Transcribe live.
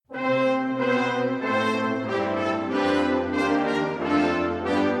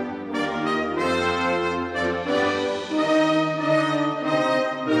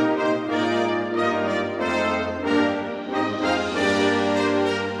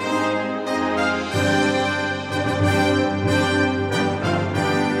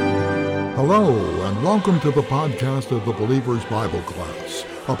Hello, and welcome to the podcast of the Believer's Bible Class,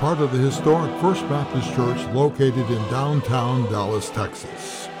 a part of the historic First Baptist Church located in downtown Dallas,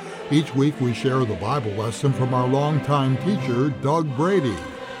 Texas. Each week we share the Bible lesson from our longtime teacher, Doug Brady.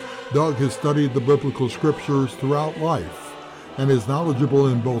 Doug has studied the biblical scriptures throughout life and is knowledgeable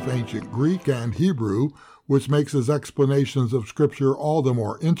in both ancient Greek and Hebrew, which makes his explanations of Scripture all the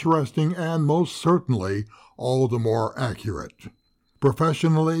more interesting and, most certainly, all the more accurate.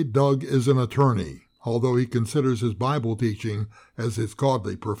 Professionally, Doug is an attorney, although he considers his Bible teaching as his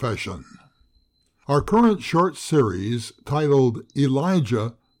godly profession. Our current short series, titled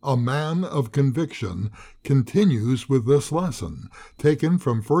Elijah, a Man of Conviction, continues with this lesson, taken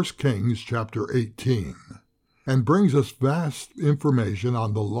from 1 Kings chapter 18, and brings us vast information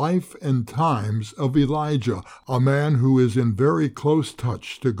on the life and times of Elijah, a man who is in very close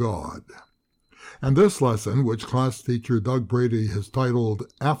touch to God. And this lesson, which class teacher Doug Brady has titled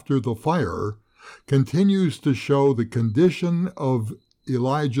After the Fire, continues to show the condition of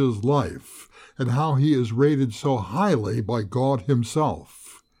Elijah's life and how he is rated so highly by God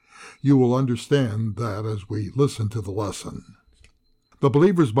himself. You will understand that as we listen to the lesson. The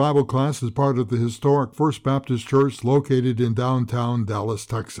Believer's Bible Class is part of the historic First Baptist Church located in downtown Dallas,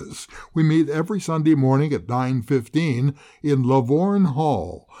 Texas. We meet every Sunday morning at 9:15 in Lavorne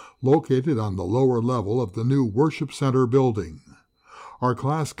Hall, located on the lower level of the new Worship Center building. Our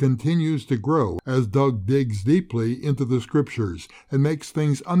class continues to grow as Doug digs deeply into the Scriptures and makes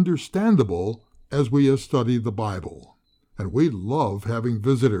things understandable as we study the Bible. And we love having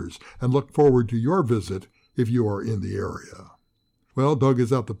visitors and look forward to your visit if you are in the area. Well, Doug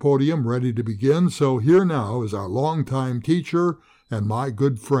is at the podium ready to begin, so here now is our longtime teacher and my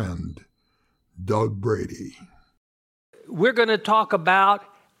good friend, Doug Brady. We're going to talk about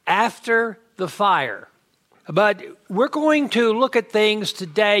after the fire. But we're going to look at things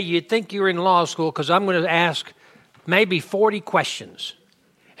today. You'd think you're in law school because I'm going to ask maybe 40 questions.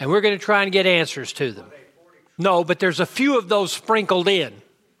 And we're going to try and get answers to them. No, but there's a few of those sprinkled in.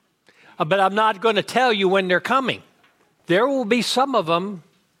 But I'm not going to tell you when they're coming. There will be some of them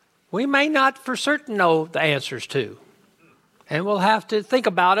we may not for certain know the answers to. And we'll have to think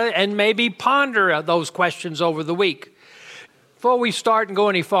about it and maybe ponder those questions over the week. Before we start and go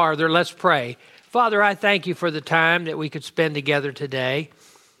any farther, let's pray. Father, I thank you for the time that we could spend together today.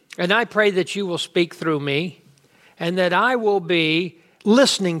 And I pray that you will speak through me and that I will be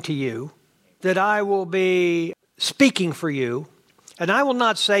listening to you, that I will be speaking for you, and I will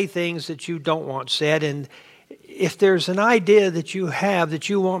not say things that you don't want said. And if there's an idea that you have that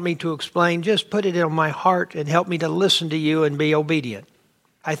you want me to explain, just put it in my heart and help me to listen to you and be obedient.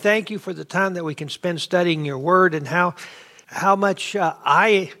 I thank you for the time that we can spend studying your word and how much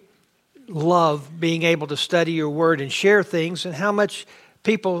I love being able to study your word and share things, and how much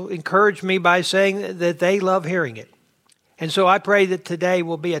people encourage me by saying that they love hearing it. And so I pray that today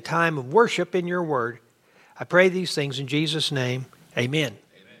will be a time of worship in your word. I pray these things in Jesus' name. Amen.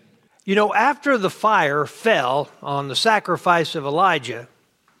 You know, after the fire fell on the sacrifice of Elijah,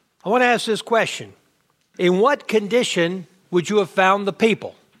 I want to ask this question. In what condition would you have found the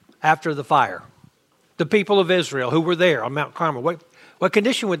people after the fire? The people of Israel who were there on Mount Carmel. What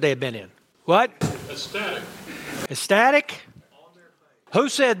condition would they have been in? What? Ecstatic. Ecstatic? Who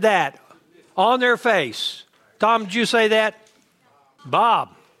said that? On their face. Tom, did you say that? Bob.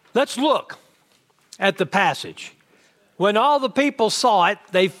 Let's look at the passage. When all the people saw it,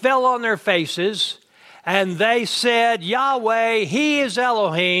 they fell on their faces, and they said, Yahweh, He is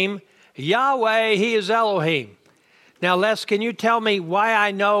Elohim. Yahweh, He is Elohim. Now, Les, can you tell me why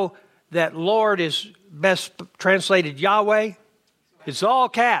I know that Lord is best translated Yahweh? It's all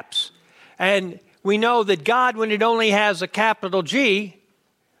caps. And we know that God, when it only has a capital G,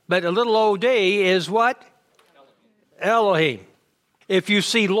 but a little OD, is what? Elohim. If you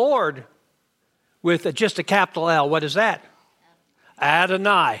see Lord with just a capital L, what is that?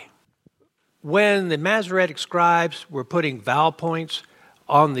 Adonai. When the Masoretic scribes were putting vowel points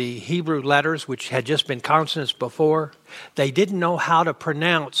on the Hebrew letters, which had just been consonants before, they didn't know how to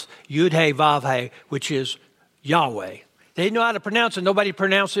pronounce Yud-He, Vav-He, which is Yahweh. They didn't know how to pronounce it. Nobody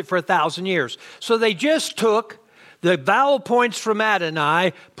pronounced it for 1,000 years. So they just took the vowel points from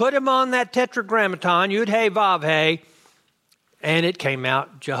Adonai, put them on that tetragrammaton, Yud-He, Vav-He, and it came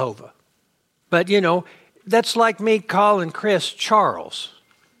out Jehovah. But, you know, that's like me calling Chris Charles.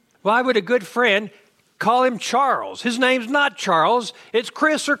 Why would a good friend call him Charles? His name's not Charles. It's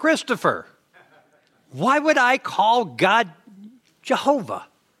Chris or Christopher. Why would I call God Jehovah?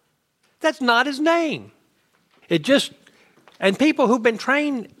 That's not his name. And people who've been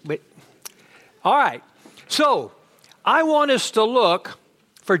trained. All right. So I want us to look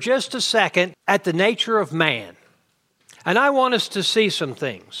for just a second at the nature of man. And I want us to see some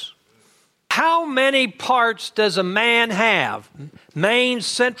things. How many parts does a man have? Main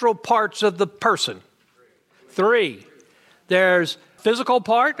central parts of the person. 3. There's physical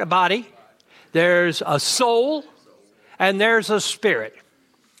part, a body. There's a soul. And there's a spirit.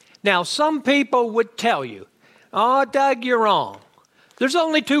 Now, some people would tell you, oh, Doug, you're wrong. There's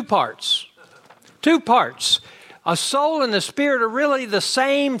only 2 parts. 2 parts. A soul and a spirit are really the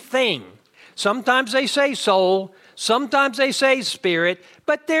same thing. Sometimes they say soul, sometimes they say spirit,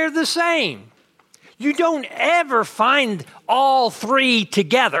 but they're the same. You don't ever find all 3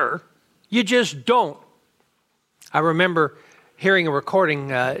 together. You just don't. I remember hearing a recording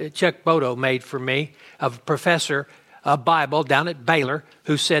Chuck Bodo made for me of a professor of Bible down at Baylor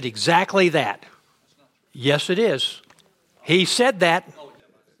who said exactly that. Yes, it is. He said that.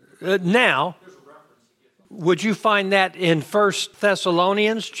 Now, would you find that in 1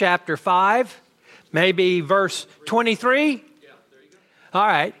 Thessalonians chapter 5? Maybe verse 23? All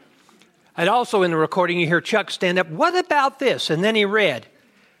right. And also in the recording you hear Chuck stand up. What about this? And then he read,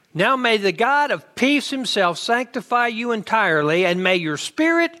 now may the God of peace himself sanctify you entirely, and may your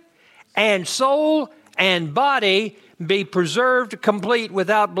spirit and soul and body be preserved complete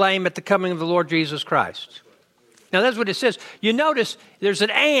without blame at the coming of the Lord Jesus Christ. Now that's what it says. You notice there's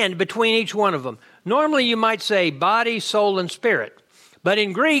an and between each one of them. Normally you might say body, soul, and spirit. But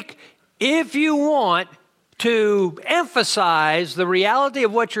in Greek, if you want to emphasize the reality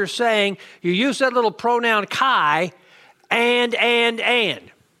of what you're saying, you use that little pronoun kai, and.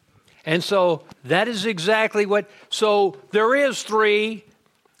 And so that is exactly what, so there is 3.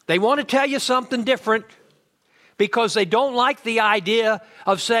 They want to tell you something different because they don't like the idea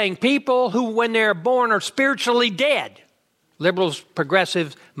of saying people who, when they're born, are spiritually dead. Liberals,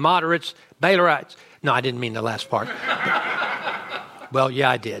 progressives, moderates, Baylorites. No, I didn't mean the last part. Well, yeah,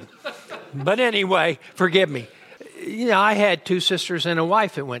 I did. But anyway, forgive me. You know, I had 2 sisters and a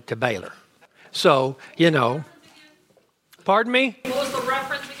wife that went to Baylor. So, you know. Pardon me? What was the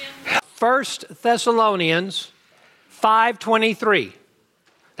reference again? 1 Thessalonians 5:23.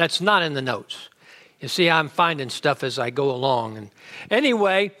 That's not in the notes. You see, I'm finding stuff as I go along. And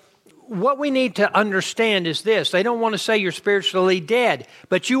anyway, what we need to understand is this. They don't want to say you're spiritually dead,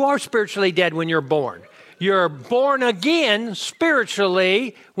 but you are spiritually dead when you're born. You're born again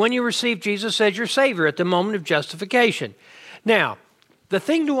spiritually when you receive Jesus as your Savior at the moment of justification. Now, the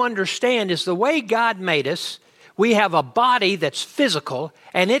thing to understand is the way God made us, we have a body that's physical,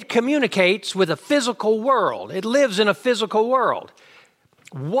 and it communicates with a physical world. It lives in a physical world.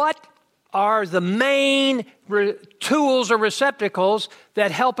 What are the main tools or receptacles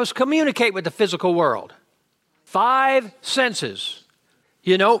that help us communicate with the physical world? 5 senses.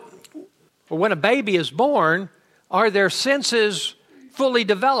 You know, when a baby is born, are their senses fully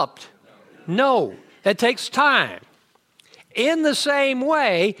developed? No, that takes time. In the same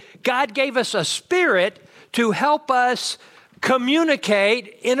way, God gave us a spirit to help us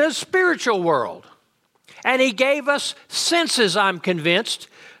communicate in a spiritual world. And he gave us senses, I'm convinced,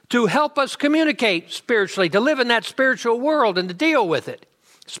 to help us communicate spiritually, to live in that spiritual world and to deal with it.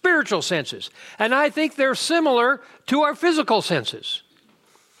 Spiritual senses. And I think they're similar to our physical senses.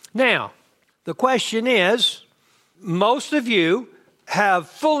 Now, the question is, most of you have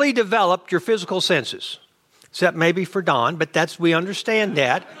fully developed your physical senses, except maybe for Don, but we understand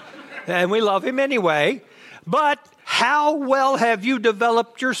that, and we love him anyway. But how well have you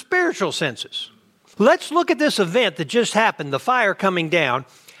developed your spiritual senses? Let's look at this event that just happened, the fire coming down,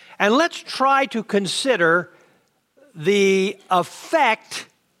 and let's try to consider the effect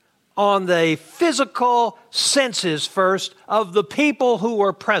on the physical senses first of the people who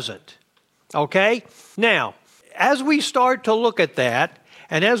were present. Okay? Now, as we start to look at that,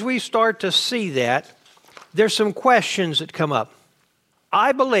 and as we start to see that, there's some questions that come up.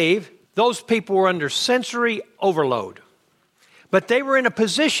 I believe those people were under sensory overload. But they were in a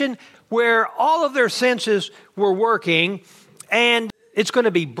position where all of their senses were working, and it's going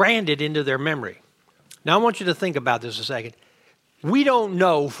to be branded into their memory. Now, I want you to think about this a second. We don't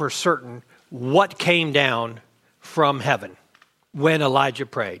know for certain what came down from heaven when Elijah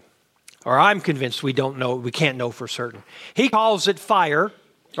prayed. Or I'm convinced we don't know, we can't know for certain. He calls it fire,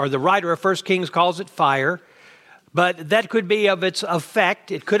 or the writer of 1 Kings calls it fire. But that could be of its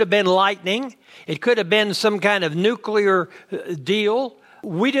effect. It could have been lightning. It could have been some kind of nuclear deal.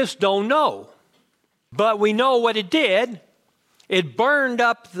 We just don't know. But we know what it did. It burned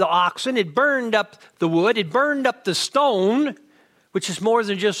up the oxen. It burned up the wood. It burned up the stone, which is more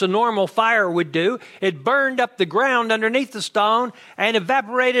than just a normal fire would do. It burned up the ground underneath the stone and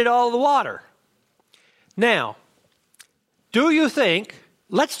evaporated all the water. Now, do you think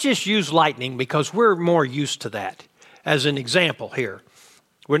let's just use lightning because we're more used to that as an example here.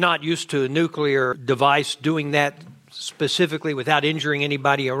 We're not used to a nuclear device doing that specifically without injuring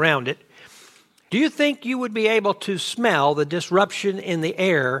anybody around it. Do you think you would be able to smell the disruption in the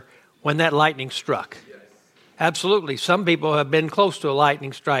air when that lightning struck? Yes. Absolutely. Some people have been close to a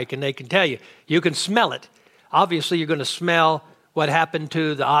lightning strike, and they can tell you, you can smell it. Obviously, you're going to smell what happened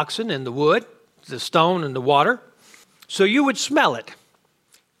to the oxen and the wood, the stone and the water. So you would smell it.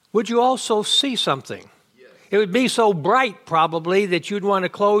 Would you also see something? Yes. It would be so bright, probably, that you'd want to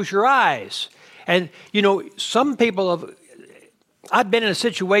close your eyes. And, some people have... I've been in a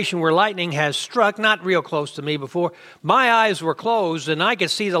situation where lightning has struck, not real close to me before. My eyes were closed, and I could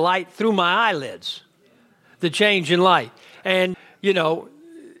see the light through my eyelids, the change in light. And,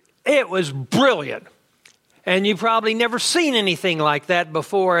 it was brilliant. And you've probably never seen anything like that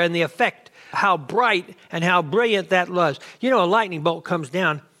before, and the effect, how bright and how brilliant that was. A lightning bolt comes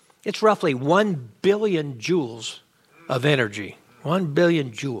down, it's roughly 1 billion joules of energy. 1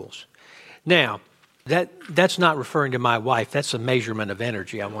 billion joules. Now, that's not referring to my wife. That's a measurement of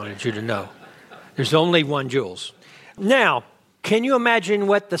energy, I wanted you to know. There's only 1 joules. Now, can you imagine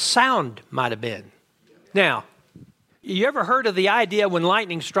what the sound might have been? Now, you ever heard of the idea when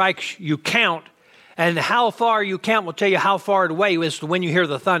lightning strikes, you count, and how far you count will tell you how far away is to when you hear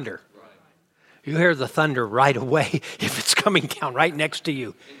the thunder. You hear the thunder right away if it's coming down right next to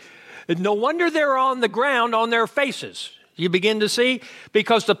you. No wonder they're on the ground on their faces. You begin to see,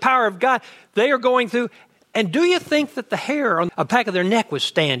 because the power of God, they are going through. And do you think that the hair on the back of their neck was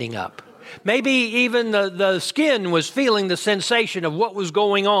standing up? Maybe even the skin was feeling the sensation of what was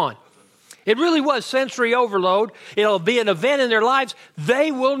going on. It really was sensory overload. It'll be an event in their lives.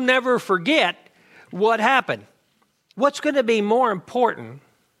 They will never forget what happened. What's going to be more important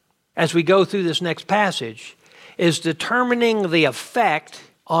as we go through this next passage is determining the effect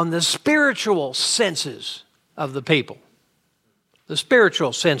on the spiritual senses of the people. The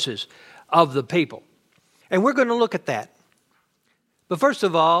spiritual senses of the people. And we're going to look at that. But first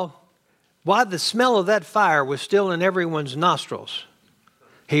of all, while the smell of that fire was still in everyone's nostrils,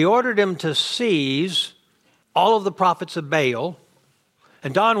 he ordered him to seize all of the prophets of Baal.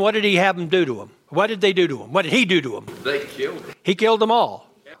 And Don, what did he have them do to them? What did they do to him? What did he do to them? They killed him. He killed them all.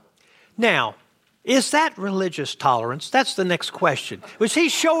 Yeah. Now, is that religious tolerance? That's the next question. Was he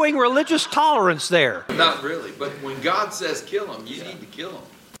showing religious tolerance there? Not really, but when God says kill him, you need to kill him.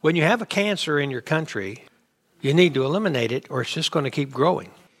 When you have a cancer in your country, you need to eliminate it or it's just going to keep growing.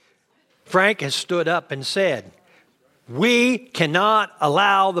 Frank has stood up and said, we cannot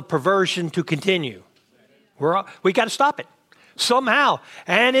allow the perversion to continue. We got to stop it somehow.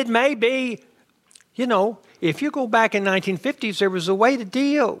 And it may be, if you go back in the 1950s, there was a way to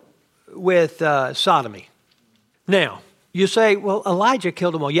deal with sodomy. Now, you say, well, Elijah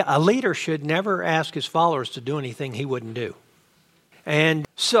killed them all. Yeah, a leader should never ask his followers to do anything he wouldn't do. And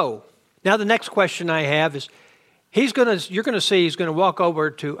so, now the next question I have is, you're going to see he's going to walk over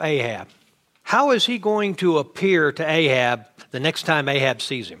to Ahab. How is he going to appear to Ahab the next time Ahab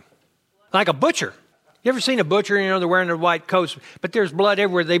sees him? Like a butcher. You ever seen a butcher, they're wearing their white coats, but there's blood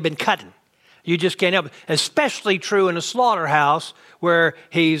everywhere they've been cutting. You just can't help it. Especially true in a slaughterhouse where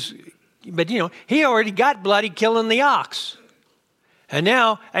he already got bloody killing the ox. And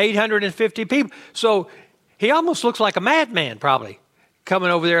now 850 people. So he almost looks like a madman probably, coming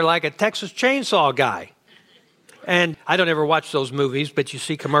over there like a Texas Chainsaw guy. And I don't ever watch those movies, but you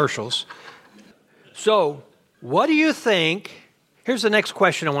see commercials. So what do you think? Here's the next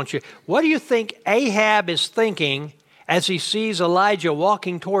question I want you. What do you think Ahab is thinking as he sees Elijah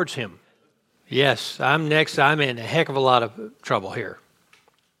walking towards him? Yes, I'm next. I'm in a heck of a lot of trouble here.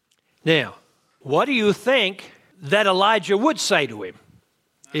 Now, what do you think that Elijah would say to him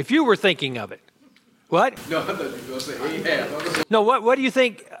if you were thinking of it? What? No, I thought you were going to say Ahab. No, what do you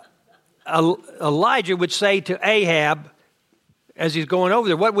think Elijah would say to Ahab as he's going over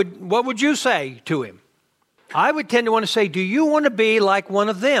there? What would you say to him? I would tend to want to say, do you want to be like one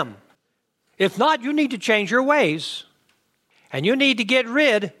of them? If not, you need to change your ways. And you need to get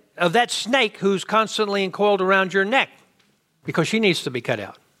rid of that snake who's constantly coiled around your neck, because she needs to be cut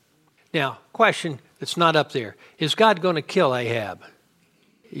out. Now, question that's not up there. Is God going to kill Ahab?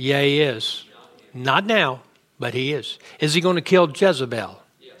 Yeah, he is. Not now, but he is. Is he going to kill Jezebel?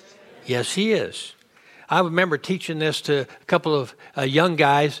 Yes, he is. I remember teaching this to a couple of young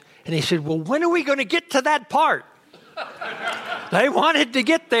guys, and they said, well, when are we going to get to that part? They wanted to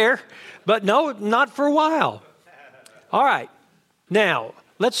get there, but no, not for a while. All right. Now,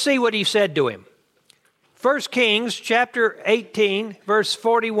 let's see what he said to him. 1 Kings chapter 18, verse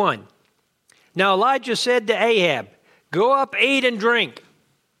 41. Now Elijah said to Ahab, go up, eat and drink,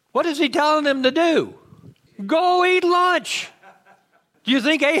 What is he telling them to do? Go eat lunch. Do you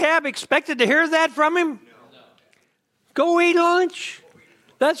think Ahab expected to hear that from him? No. Go eat lunch.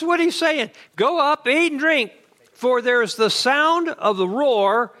 That's what he's saying. Go up, eat and drink, for there's the sound of the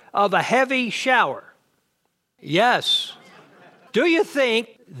roar of a heavy shower. Yes. Do you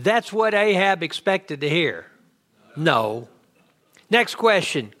think that's what Ahab expected to hear? No. Next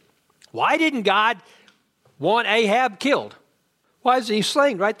question. Why didn't God want Ahab killed? Why isn't he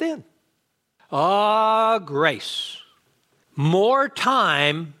slain right then? Grace. More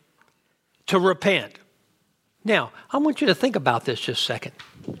time to repent. Now, I want you to think about this just a second.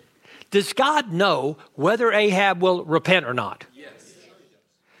 Does God know whether Ahab will repent or not? Yes.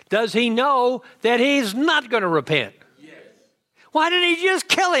 Does he know that he's not going to repent? Yes. Why didn't he just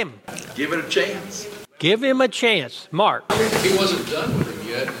kill him? Give it a chance. Give him a chance. Mark. He wasn't done with him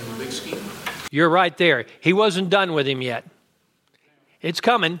yet in the big scheme. You're right there. He wasn't done with him yet. It's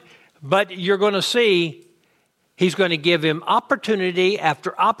coming, but you're going to see he's going to give him opportunity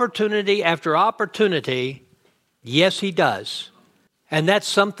after opportunity after opportunity. Yes, he does. And that's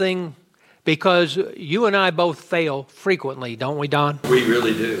something because you and I both fail frequently, don't we, Don? We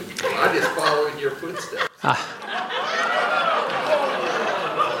really do. I just follow in your footsteps.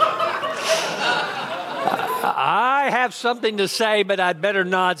 I have something to say, but I'd better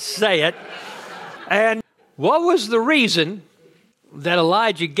not say it. And what was the reason that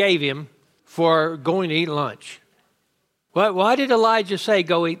Elijah gave him for going to eat lunch? Why did Elijah say,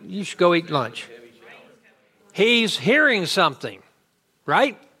 you should go eat lunch? He's hearing something,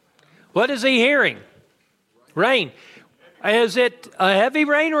 right? What is he hearing? Rain. Is it a heavy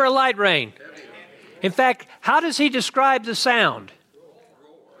rain or a light rain? In fact, how does he describe the sound?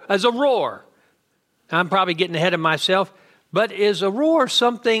 As a roar. I'm probably getting ahead of myself, but is a roar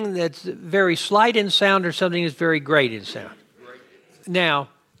something that's very slight in sound or something that's very great in sound? Now,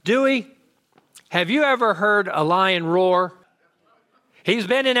 Dewey, have you ever heard a lion roar? He's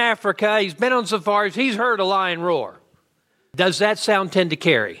been in Africa, he's been on safaris, he's heard a lion roar. Does that sound tend to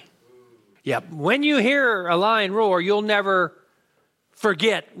carry? Yeah, when you hear a lion roar, you'll never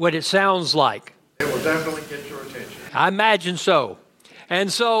forget what it sounds like. It will definitely get your attention. I imagine so.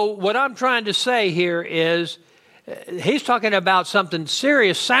 And so what I'm trying to say here is he's talking about something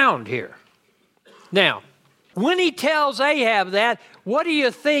serious sound here. Now, when he tells Ahab that, what do you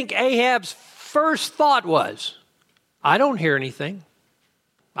think Ahab's first thought was? I don't hear anything.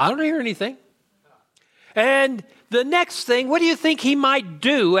 I don't hear anything. And the next thing, what do you think he might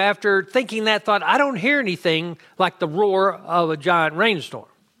do after thinking that thought? I don't hear anything like the roar of a giant rainstorm.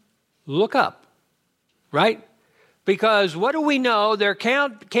 Look up, right? Because what do we know? There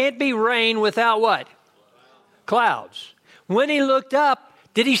can't be rain without what? Clouds. When he looked up,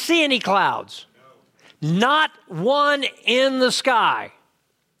 did he see any clouds? No. Not one in the sky.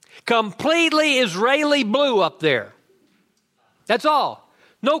 Completely Israeli blue up there. That's all.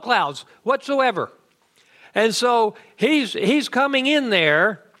 No clouds whatsoever. And so he's coming in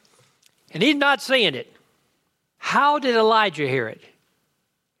there, and he's not seeing it. How did Elijah hear it?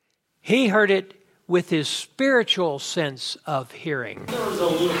 He heard it with his spiritual sense of hearing. There was a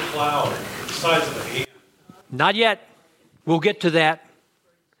little cloud the size of a hand. Not yet. We'll get to that.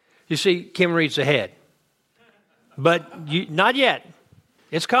 You see, Kim reads ahead. But not yet.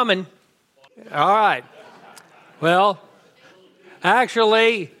 It's coming. All right. Well,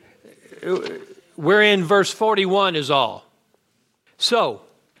 actually, we're in verse 41 is all. So,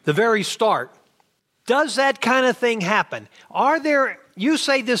 the very start. Does that kind of thing happen? You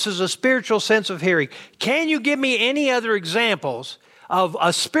say this is a spiritual sense of hearing. Can you give me any other examples of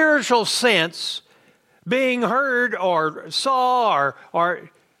a spiritual sense being heard or saw or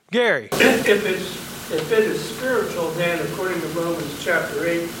Gary? If it is spiritual, then according to Romans chapter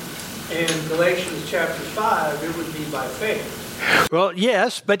 8 and Galatians chapter 5, it would be by faith. Well,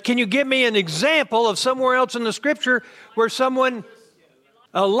 yes, but can you give me an example of somewhere else in the scripture where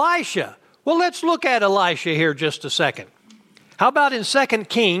Elisha. Well, let's look at Elisha here just a second. How about in 2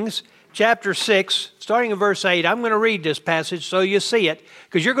 Kings chapter 6, starting in verse 8? I'm going to read this passage so you see it,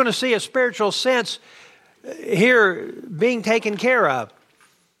 because you're going to see a spiritual sense here being taken care of.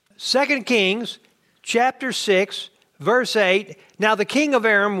 2 Kings chapter 6, verse 8. Now the king of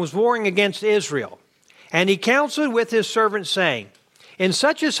Aram was warring against Israel, and he counseled with his servants, saying, in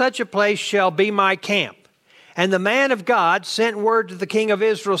such and such a place shall be my camp. And the man of God sent word to the king of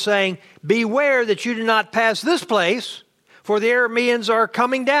Israel, saying, beware that you do not pass this place, for the Arameans are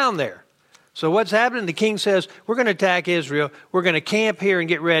coming down there. So what's happening? The king says, we're going to attack Israel. We're going to camp here and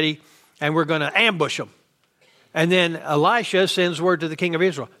get ready, and we're going to ambush them. And then Elisha sends word to the king of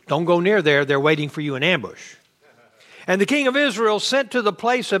Israel, don't go near there. They're waiting for you in ambush. And the king of Israel sent to the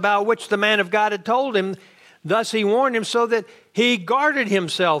place about which the man of God had told him. Thus he warned him so that he guarded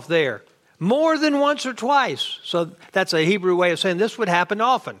himself there more than once or twice. So that's a Hebrew way of saying this would happen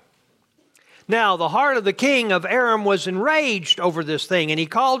often. Now the heart of the king of Aram was enraged over this thing, and he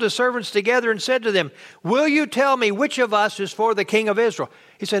called his servants together and said to them, will you tell me which of us is for the king of Israel?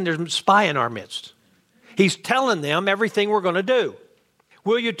 He's saying there's a spy in our midst. He's telling them everything we're going to do.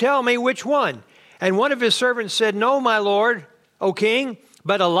 Will you tell me which one? And one of his servants said, no, my lord, O king,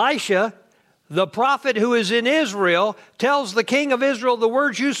 but Elisha, the prophet who is in Israel, tells the king of Israel the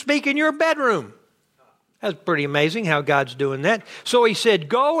words you speak in your bedroom. That's pretty amazing how God's doing that. So he said,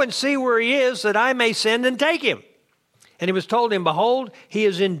 go and see where he is, that I may send and take him. And he was told him, behold, he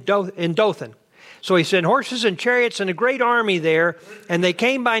is in Dothan. So he sent horses and chariots and a great army there, and they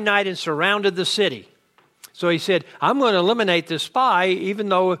came by night and surrounded the city. So he said, I'm going to eliminate this spy, even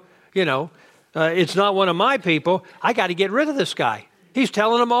though, it's not one of my people. I got to get rid of this guy. He's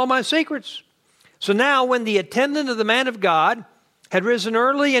telling them all my secrets. So now when the attendant of the man of God had risen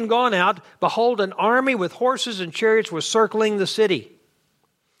early and gone out, behold, an army with horses and chariots was circling the city.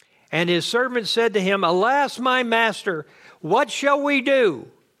 And his servant said to him, alas, my master, what shall we do?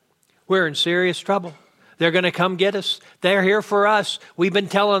 We're in serious trouble. They're going to come get us. They're here for us. We've been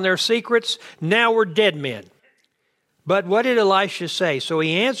telling their secrets. Now we're dead men. But what did Elisha say? So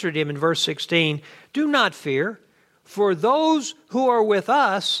he answered him in verse 16, do not fear, for those who are with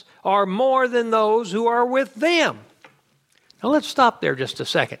us are more than those who are with them. Now let's stop there just a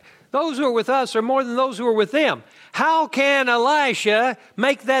second. Those who are with us are more than those who are with them. How can Elisha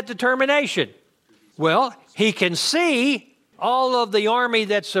make that determination? Well, he can see all of the army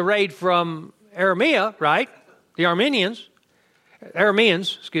that's arrayed from Aramea, right? The Arameans,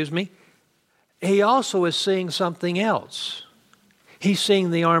 excuse me. He also is seeing something else. He's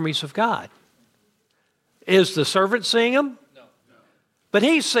seeing the armies of God. Is the servant seeing them? No. But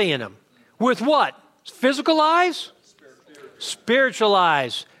he's seeing them. With what? Physical eyes? Spiritual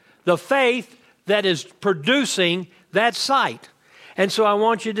eyes. The faith that is producing that sight. And so I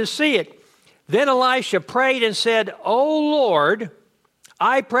want you to see it. Then Elisha prayed and said, O Lord,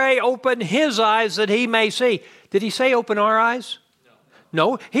 I pray open his eyes that he may see. Did he say open our eyes?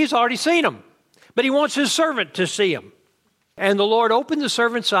 No, he's already seen them. But he wants his servant to see him. And the Lord opened the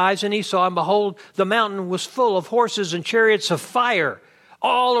servant's eyes, and he saw, and behold, the mountain was full of horses and chariots of fire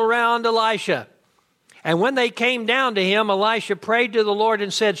all around Elisha. And when they came down to him, Elisha prayed to the Lord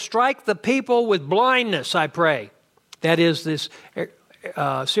and said, strike the people with blindness, I pray. That is this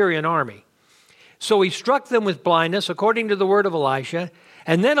Syrian army. So he struck them with blindness, according to the word of Elisha.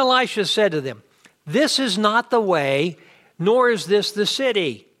 And then Elisha said to them, this is not the way, nor is this the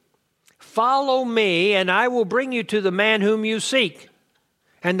city. Follow me, and I will bring you to the man whom you seek.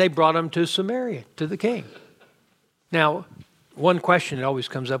 And they brought him to Samaria, to the king. Now, one question that always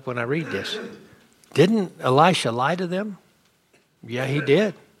comes up when I read this. Didn't Elisha lie to them? Yeah, he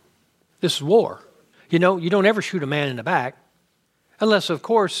did. This is war. You don't ever shoot a man in the back unless, of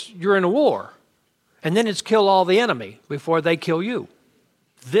course, you're in a war. And then it's kill all the enemy before they kill you.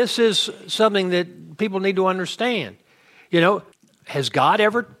 This is something that people need to understand. Has God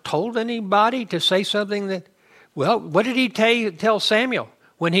ever told anybody to say something that, well, what did he tell Samuel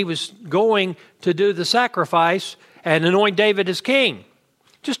when he was going to do the sacrifice and anoint David as king?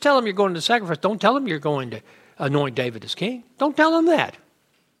 Just tell him you're going to sacrifice. Don't tell him you're going to anoint David as king. Don't tell him that.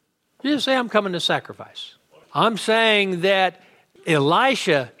 You just say, I'm coming to sacrifice. I'm saying that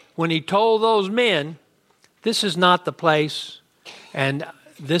Elisha, when he told those men, this is not the place and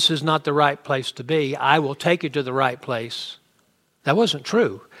this is not the right place to be. I will take you to the right place. That wasn't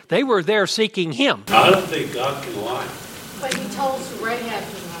true. They were there seeking him. I don't think God can lie. But he told Rahab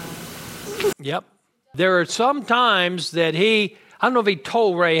to lie. Yep. There are some times that I don't know if he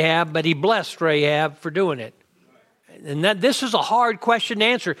told Rahab, but he blessed Rahab for doing it. And this is a hard question to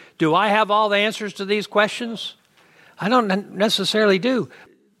answer. Do I have all the answers to these questions? I don't necessarily do.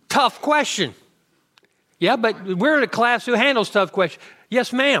 Tough question. Yeah, but we're in a class who handles tough questions.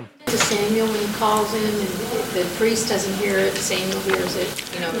 Yes, ma'am. To Samuel, when he calls in and the priest doesn't hear it, Samuel hears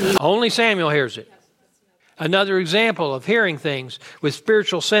it. Only Samuel hears it. Another example of hearing things with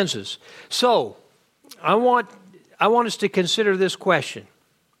spiritual senses. So, I want us to consider this question.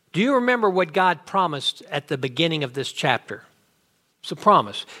 Do you remember what God promised at the beginning of this chapter? It's a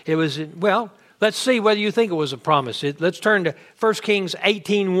promise. It was, let's see whether you think it was a promise. Let's turn to 1 Kings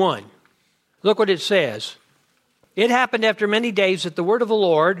 18:1. Look what it says. It happened after many days that the word of the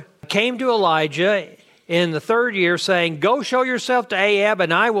Lord came to Elijah in the 3rd year, saying, go show yourself to Ahab,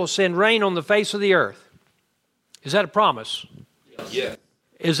 and I will send rain on the face of the earth. Is that a promise? Yeah.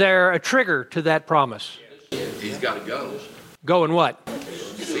 Is there a trigger to that promise? He's got to go. Go and what?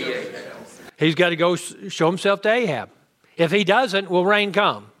 See Ahab. He's got to go show himself to Ahab. If he doesn't, will rain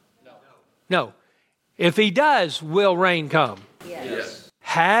come? No. If he does, will rain come? Yes.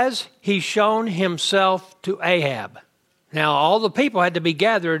 Has he shown himself to Ahab? Now, all the people had to be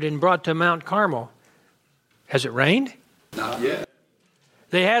gathered and brought to Mount Carmel. Has it rained? Not yet.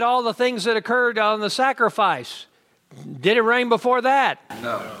 They had all the things that occurred on the sacrifice. Did it rain before that?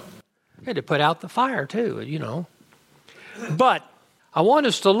 No. They had to put out the fire too, But I want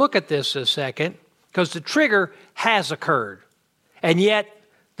us to look at this a second, because the trigger has occurred, and yet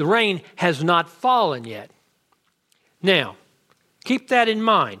the rain has not fallen yet. Now, keep that in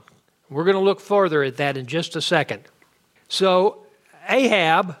mind. We're going to look further at that in just a second. So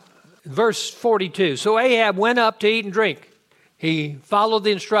Ahab, verse 42. So Ahab went up to eat and drink. He followed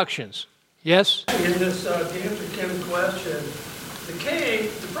the instructions. Yes? In this, to answer Kim's question,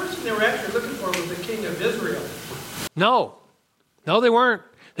 the person they were actually looking for was the king of Israel. No, they weren't.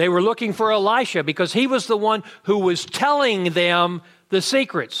 They were looking for Elisha because he was the one who was telling them the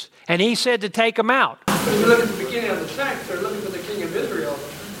secrets. And he said to take them out. When you look at the beginning of the text, they're looking for the king of Israel.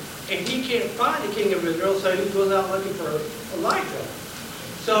 And he can't find the king of Israel, so he goes out looking for Elijah.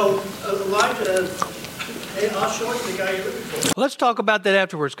 So Elijah, hey, I'll show you the guy you're looking for. Let's talk about that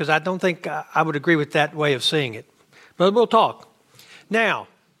afterwards, because I don't think I would agree with that way of seeing it. But we'll talk. Now,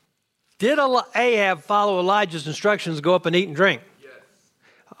 did Ahab follow Elijah's instructions to go up and eat and drink? Yes.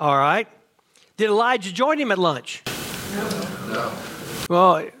 All right. Did Elijah join him at lunch? No.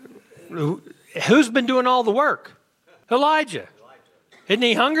 Well, who's been doing all the work? Elijah. Isn't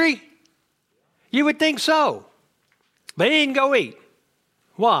he hungry? You would think so. But he didn't go eat.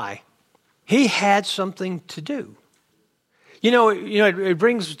 Why? He had something to do. It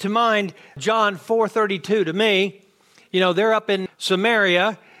brings to mind John 4:32 to me. They're up in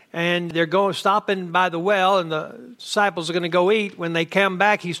Samaria and they're stopping by the well, and the disciples are going to go eat. When they come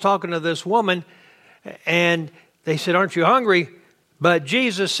back, he's talking to this woman, and they said, "Aren't you hungry?" But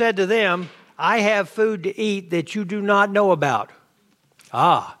Jesus said to them, "I have food to eat that you do not know about."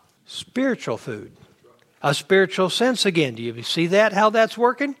 Spiritual food. A spiritual sense again. Do you see that, how that's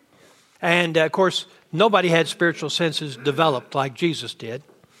working? And, of course, nobody had spiritual senses developed like Jesus did.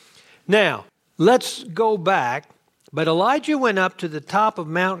 Now, let's go back. But Elijah went up to the top of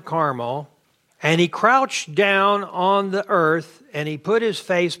Mount Carmel, and he crouched down on the earth, and he put his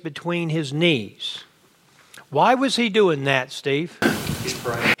face between his knees. Why was he doing that, Steve? He's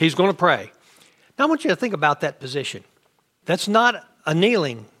praying. He's going to pray. Now, I want you to think about that position. That's not a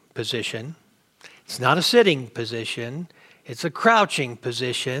kneeling position. It's not a sitting position. It's a crouching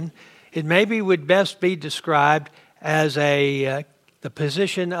position. It maybe would best be described as the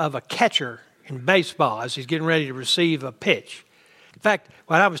position of a catcher in baseball as he's getting ready to receive a pitch. In fact,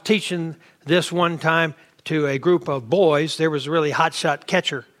 when I was teaching this one time to a group of boys, there was a really hotshot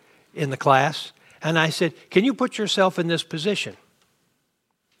catcher in the class, and I said, "Can you put yourself in this position?"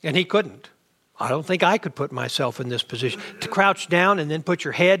 And he couldn't. I don't think I could put myself in this position. To crouch down and then put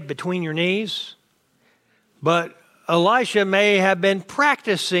your head between your knees. But Elisha may have been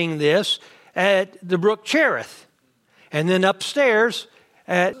practicing this at the brook Cherith and then upstairs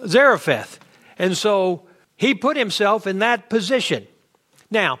at Zarephath. And so he put himself in that position.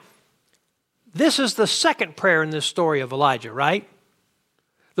 Now, this is the second prayer in this story of Elijah, right?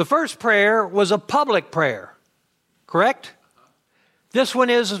 The first prayer was a public prayer, correct? This one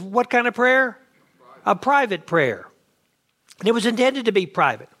is what kind of prayer? A private prayer. And it was intended to be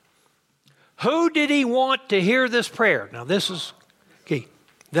private. Who did he want to hear this prayer? Now, this is key.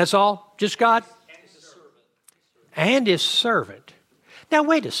 That's all? Just God? And his servant. Now,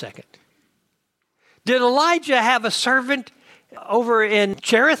 wait a second. Did Elijah have a servant over in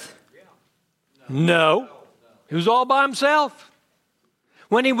Cherith? No. He was all by himself.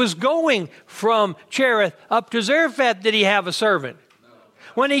 When he was going from Cherith up to Zarephath, did he have a servant? No.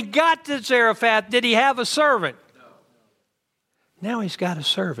 When he got to Zarephath, did he have a servant? No. Now he's got a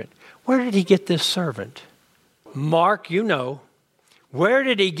servant. Where did he get this servant? Mark, you know. Where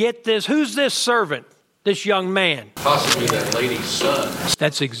did he get this? Who's this servant? This young man? Possibly that lady's son.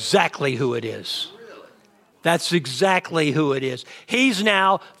 That's exactly who it is. That's exactly who it is. He's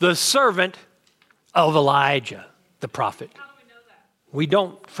now the servant of Elijah, the prophet. We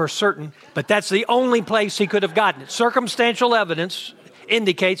don't for certain, but that's the only place he could have gotten it. Circumstantial evidence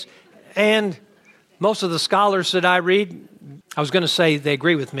indicates, and most of the scholars that I read, I was going to say they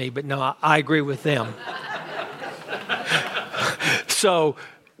agree with me, but no, I agree with them. So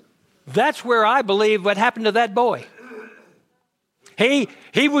that's where I believe what happened to that boy. He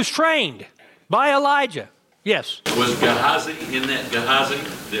was trained by Elijah. Yes. Was Gehazi in that Gehazi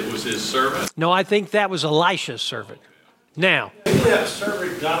that was his servant? No, I think that was Elisha's servant. Now, Maybe that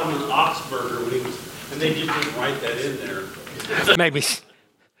servant got him an ox burger when he was, and they just didn't write that in there. maybe.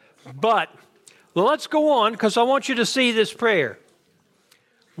 But let's go on because I want you to see this prayer.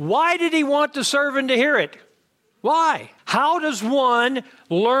 Why did he want the servant to hear it? Why? How does one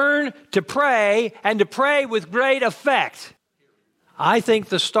learn to pray and to pray with great effect? I think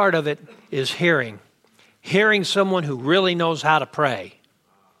the start of it is hearing. Hearing someone who really knows how to pray.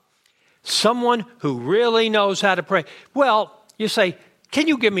 Someone who really knows how to pray. Well, you say, can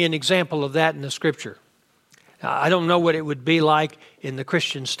you give me an example of that in the Scripture? I don't know what it would be like in the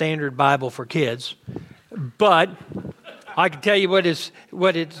Christian Standard Bible for kids, but I can tell you what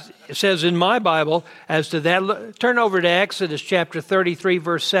it says in my Bible as to that. Turn over to Exodus chapter 33,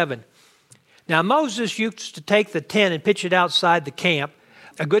 verse 7. Now, Moses used to take the tent and pitch it outside the camp,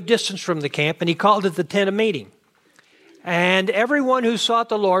 a good distance from the camp, and he called it the tent of meeting. And everyone who sought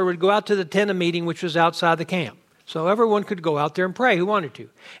the Lord would go out to the tent of meeting, which was outside the camp. So everyone could go out there and pray who wanted to.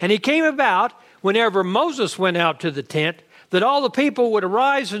 And it came about, whenever Moses went out to the tent, that all the people would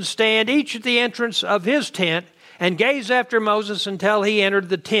arise and stand, each at the entrance of his tent, and gaze after Moses until he entered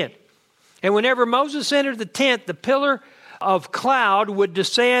the tent. And whenever Moses entered the tent, the pillar of cloud would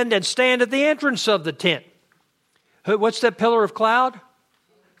descend and stand at the entrance of the tent. What's that pillar of cloud?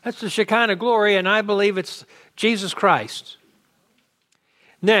 That's the Shekinah glory, and I believe it's Jesus Christ.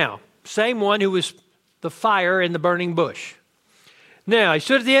 Now, same one who was the fire in the burning bush. Now, he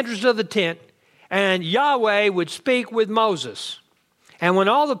stood at the entrance of the tent, and Yahweh would speak with Moses. And when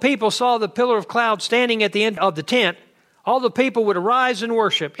all the people saw the pillar of cloud standing at the end of the tent, all the people would arise and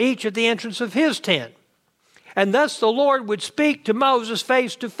worship, each at the entrance of his tent. And thus the Lord would speak to Moses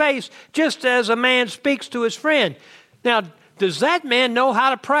face to face, just as a man speaks to his friend. Now, does that man know how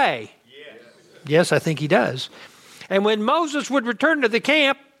to pray? Yes, I think he does. And when Moses would return to the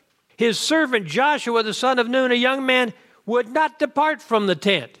camp, his servant Joshua, the son of Nun, a young man, would not depart from the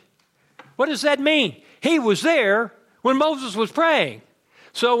tent. What does that mean? He was there when Moses was praying.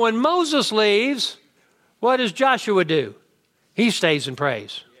 So when Moses leaves, what does Joshua do? He stays and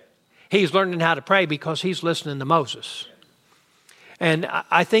prays. He's learning how to pray because he's listening to Moses. And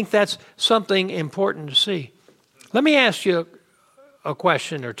I think that's something important to see. Let me ask you a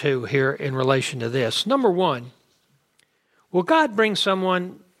question or two here in relation to this. Number one, will God bring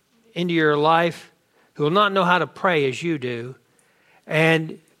someone into your life who will not know how to pray as you do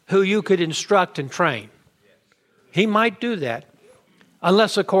and who you could instruct and train? He might do that.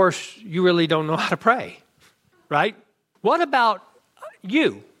 Unless, of course, you really don't know how to pray, right? What about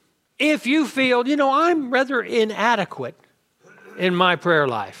you? If you feel, I'm rather inadequate in my prayer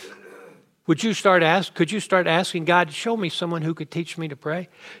life, could you start asking God to show me someone who could teach me to pray?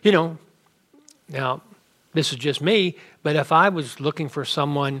 Now, this is just me, but if I was looking for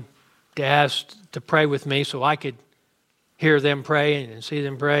someone to ask to pray with me so I could hear them pray and see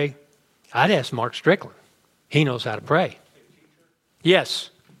them pray, I'd ask Mark Strickland. He knows how to pray. Yes.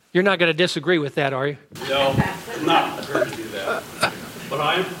 You're not going to disagree with that, are you? No, I'm not prepared to do that. But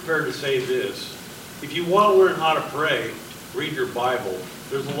I am prepared to say this. If you want to learn how to pray, read your Bible.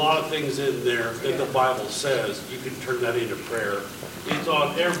 There's a lot of things in there that the Bible says. You can turn that into prayer. It's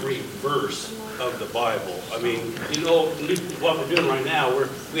on every verse of the Bible. I mean, what we're doing right now,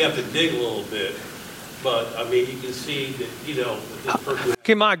 we have to dig a little bit. But, you can see that, that this person...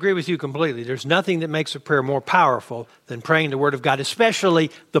 Kim, I agree with you completely. There's nothing that makes a prayer more powerful than praying the Word of God,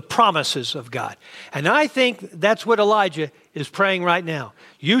 especially the promises of God. And I think that's what Elijah is praying right now.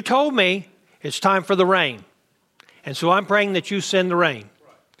 You told me it's time for the rain. And so I'm praying that you send the rain.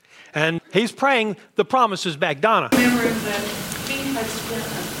 And he's praying the promises back. Donna. Remembering that he had spent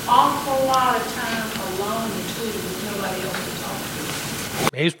an awful lot of time alone too with nobody else to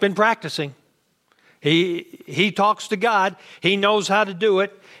talk to. He's been practicing. He talks to God. He knows how to do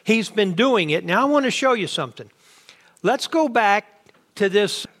it. He's been doing it. Now I want to show you something. Let's go back to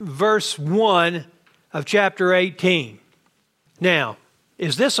this verse 1 of chapter 18. Now,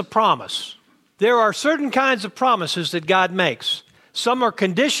 is this a promise? There are certain kinds of promises that God makes. Some are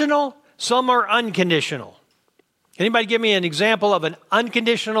conditional, some are unconditional. Anybody give me an example of an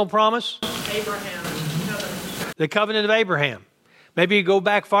unconditional promise? Abraham, covenant. The covenant of Abraham. Maybe you go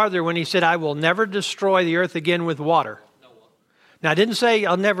back farther when he said, I will never destroy the earth again with water. Now, I didn't say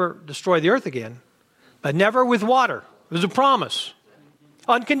I'll never destroy the earth again, but never with water. It was a promise.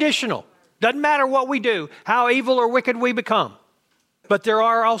 Unconditional. Doesn't matter what we do, how evil or wicked we become. But there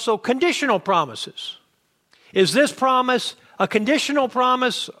are also conditional promises. Is this promise a conditional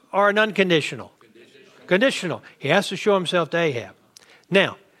promise or an unconditional? Conditional. He has to show himself to Ahab.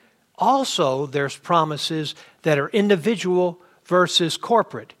 Now, also there's promises that are individual versus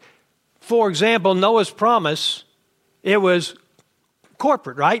corporate. For example, Noah's promise, it was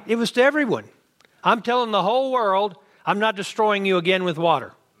corporate, right? It was to everyone. I'm telling the whole world, I'm not destroying you again with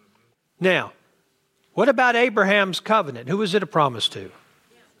water. Now, what about Abraham's covenant? Who was it a promise to?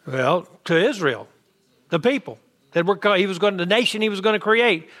 Well, to Israel, the people. The nation he was going to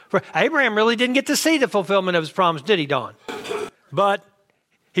create. Abraham really didn't get to see the fulfillment of his promise, did he, Don? But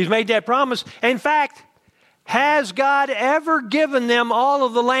he's made that promise. In fact, has God ever given them all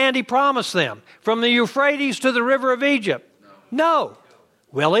of the land he promised them? From the Euphrates to the river of Egypt? No.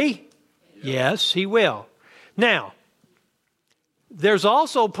 Will he? Yes, he will. Now, there's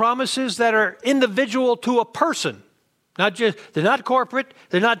also promises that are individual to a person. They're not corporate,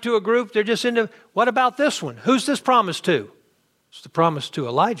 they're not to a group, they're just what about this one? Who's this promise to? It's the promise to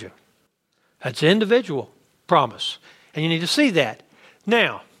Elijah. That's an individual promise. And you need to see that.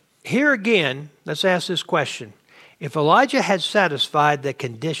 Now, here again, let's ask this question. If Elijah had satisfied the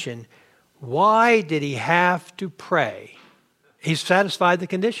condition, why did he have to pray? He's satisfied the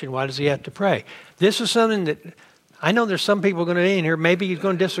condition. Why does he have to pray? This is something that I know there's some people going to be in here, maybe you're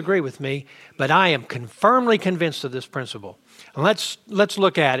going to disagree with me, but I am firmly convinced of this principle. And let's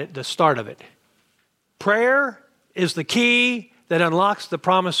look at it, the start of it. Prayer is the key that unlocks the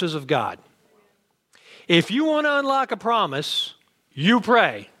promises of God. If you want to unlock a promise, you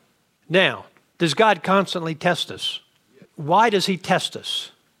pray. Now, does God constantly test us? Why does he test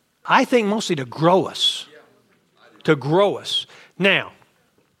us? I think mostly to grow us. To grow us. Now,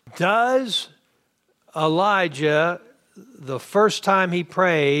 does Elijah, the first time he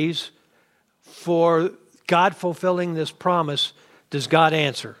prays for God fulfilling this promise, does God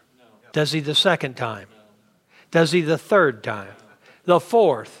answer? No. Does he the second time? No. Does he the third time? No. The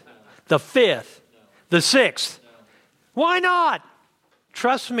fourth? No. The fifth? No. The sixth? No. Why not?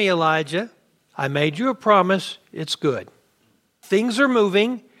 Trust me, Elijah. I made you a promise. It's good. Things are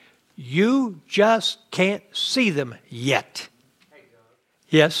moving. You just can't see them yet. Hey, Doug.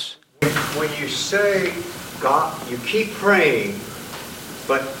 Yes? When you say, God, you keep praying,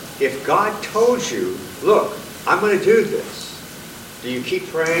 but if God told you, look, I'm going to do this, do you keep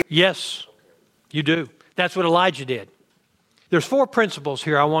praying? Yes, you do. That's what Elijah did. There's 4 principles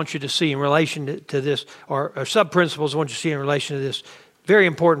here I want you to see in relation to this, or sub-principles I want you to see in relation to this very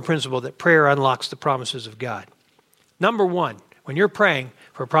important principle that prayer unlocks the promises of God. Number 1, when you're praying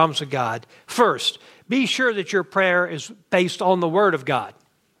for a promise of God, first, be sure that your prayer is based on the Word of God.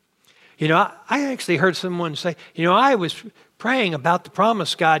 You know, I actually heard someone say, I was praying about the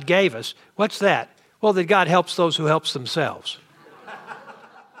promise God gave us. What's that? Well, that God helps those who help themselves.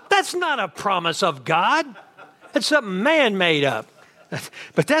 That's not a promise of God. That's something man made up.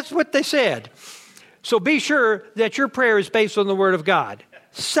 But that's what they said. So be sure that your prayer is based on the Word of God.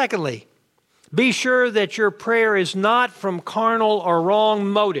 Secondly, be sure that your prayer is not from carnal or wrong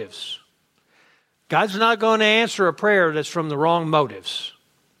motives. God's not going to answer a prayer that's from the wrong motives.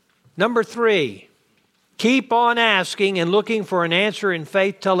 Number 3, keep on asking and looking for an answer in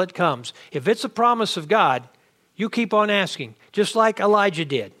faith till it comes. If it's a promise of God, you keep on asking, just like Elijah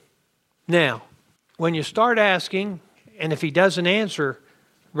did. Now, when you start asking, and if he doesn't answer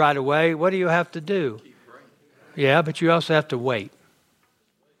right away, what do you have to do? Yeah, but you also have to wait.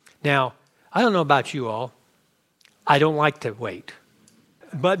 Now, I don't know about you all. I don't like to wait.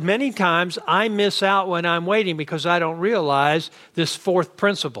 But many times I miss out when I'm waiting because I don't realize this fourth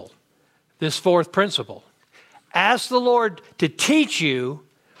principle. Ask the Lord to teach you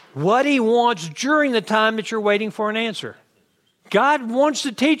what he wants during the time that you're waiting for an answer. God wants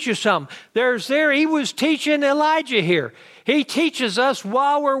to teach you something. He was teaching Elijah here. He teaches us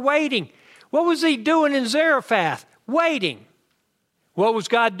while we're waiting. What was he doing in Zarephath? Waiting. What was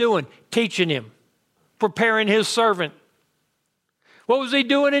God doing? Teaching him. Preparing his servant. What was he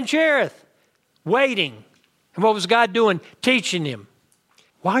doing in Cherith? Waiting. And what was God doing? Teaching him.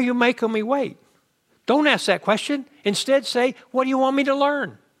 Why are you making me wait? Don't ask that question. Instead say, what do you want me to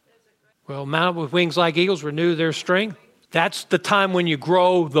learn? Well, mount with wings like eagles, renew their strength. That's the time when you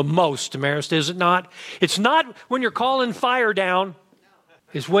grow the most, Damaris, is it not? It's not when you're calling fire down.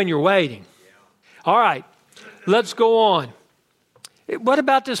 It's when you're waiting. All right, let's go on. What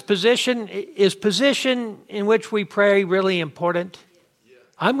about this position? Is position in which we pray really important?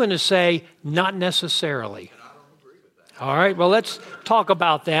 I'm going to say not necessarily. All right, well, let's talk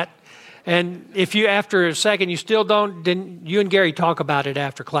about that. And if you, after a second, you still don't, then you and Gary talk about it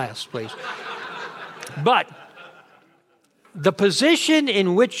after class, please. But the position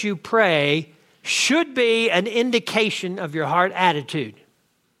in which you pray should be an indication of your heart attitude.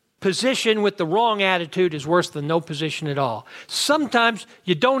 position with the wrong attitude is worse than no position at all. Sometimes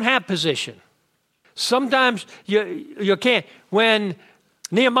you don't have position. Sometimes you can't. When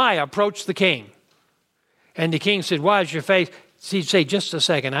Nehemiah approached the king, and the king said, "Why is your face?" He'd say, "Just a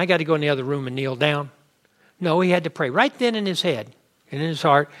second, I got to go in the other room and kneel down." No, he had to pray right then in his head and in his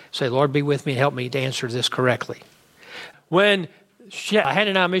heart, say, "Lord, be with me and help me to answer this correctly." When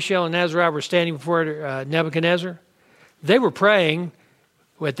Hananiah, Mishael, and Azariah were standing before Nebuchadnezzar, they were praying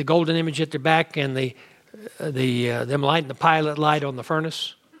with the golden image at their back and them lighting the pilot light on the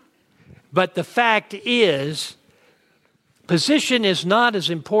furnace. But the fact is, position is not as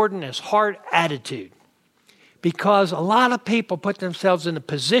important as heart attitude. Because a lot of people put themselves in a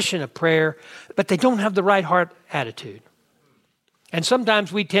position of prayer, but they don't have the right heart attitude. And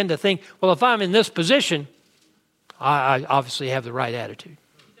sometimes we tend to think, well, if I'm in this position, I obviously have the right attitude.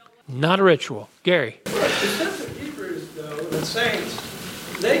 Not a ritual. Gary. The sense of Hebrews, though, the saints,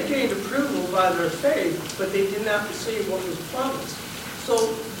 they gained approval by their faith, but they did not receive what was promised.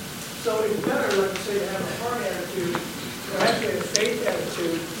 So it's better, like you say, to have a heart attitude, or actually a faith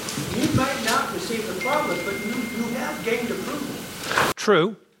attitude. You might not receive the promise, but you have gained approval.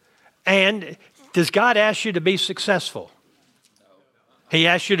 True. And does God ask you to be successful? He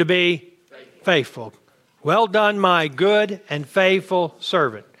asks you to be faithful. Well done, my good and faithful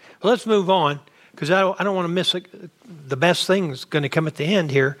servant. Well, let's move on, because I don't want to miss the best thing that's going to come at the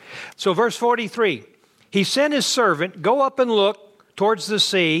end here. So verse 43, he sent his servant, go up and look towards the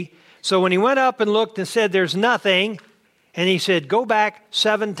sea. So when he went up and looked and said, there's nothing, and he said, go back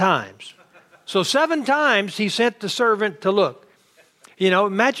 7 times. So 7 times he sent the servant to look. You know,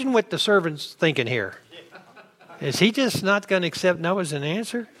 imagine what the servant's thinking here. Is he just not going to accept no as an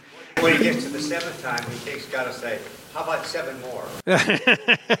answer? When he gets to the 7th time, he thinks got to say, how about 7 more?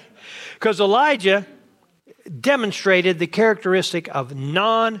 Because Elijah demonstrated the characteristic of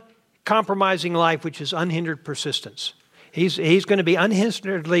non-compromising life, which is unhindered persistence. He's going to be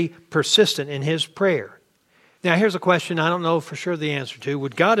unhinderedly persistent in his prayer. Now, here's a question I don't know for sure the answer to.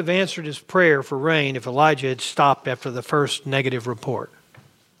 Would God have answered his prayer for rain if Elijah had stopped after the first negative report?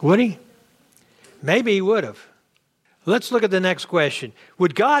 Would he? Maybe he would have. Let's look at the next question.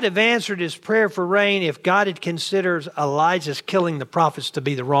 Would God have answered his prayer for rain if God had considered Elijah's killing the prophets to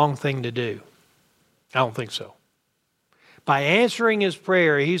be the wrong thing to do? I don't think so. By answering his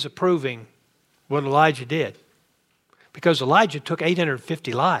prayer, he's approving what Elijah did. Because Elijah took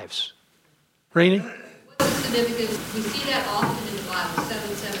 850 lives. Rainey? What's the significance? We see that often in the Bible,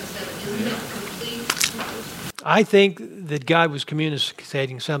 777. Isn't it complete? I think that God was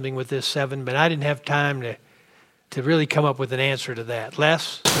communicating something with this 7, but I didn't have time to really come up with an answer to that.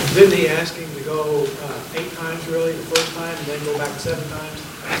 Les? Didn't he ask him to go 8 times really the first time and then go back 7 times?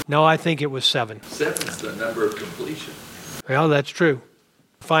 No, I think it was 7. 7's the number of completion. Well, that's true.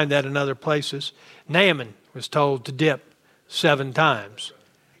 Find that in other places. Naaman was told to dip 7 times,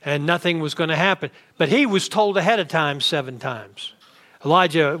 and nothing was going to happen. But he was told ahead of time 7 times.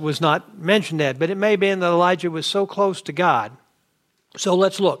 Elijah was not mentioned that, but it may have been that Elijah was so close to God. So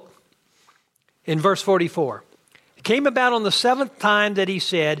let's look. In verse 44. It came about on the 7th time that he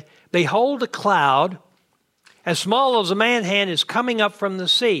said, behold, a cloud as small as a man's hand is coming up from the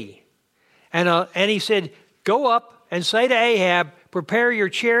sea. And he said, go up and say to Ahab, prepare your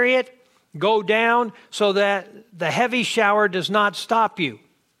chariot, go down so that the heavy shower does not stop you.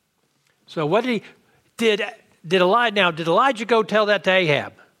 So what did Elijah go tell that to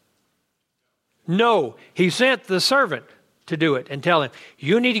Ahab? No, he sent the servant to do it and tell him,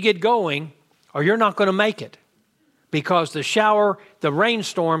 you need to get going or you're not going to make it. Because the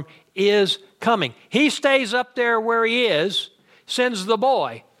rainstorm is coming. He stays up there where he is, sends the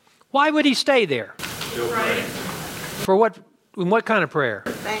boy. Why would he stay there? Right. For what? What kind of prayer?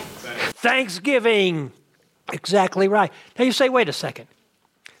 Thanksgiving. Exactly right. Now you say, wait a second.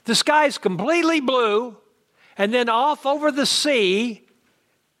 The sky's completely blue, and then off over the sea,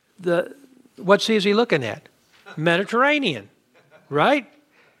 what sea is he looking at? Mediterranean, right?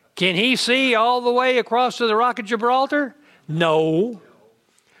 Can he see all the way across to the Rock of Gibraltar? No.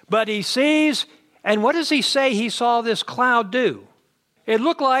 But he sees, and what does he say he saw this cloud do? It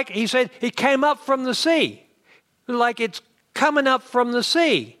looked like, he said, it came up from the sea. Like it's coming up from the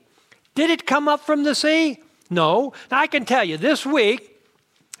sea. Did it come up from the sea? No. Now I can tell you, this week,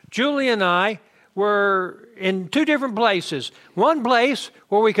 Julie and I were in 2 different places. One place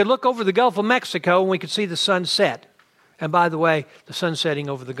where we could look over the Gulf of Mexico and we could see the sun set. And by the way, the sun setting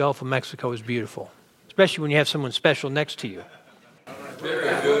over the Gulf of Mexico is beautiful, especially when you have someone special next to you.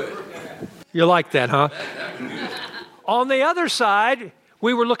 Very good. You like that, huh? On the other side,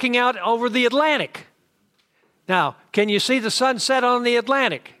 we were looking out over the Atlantic. Now, can you see the sun set on the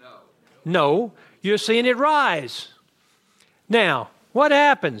Atlantic? No. No, you're seeing it rise. Now, what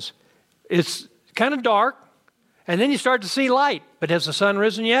happens? It's kind of dark, and then you start to see light. But has the sun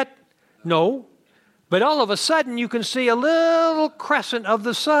risen yet? No. But all of a sudden, you can see a little crescent of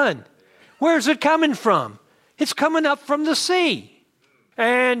the sun. Where's it coming from? It's coming up from the sea.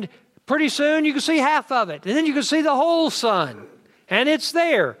 And pretty soon, you can see half of it. And then you can see the whole sun. And it's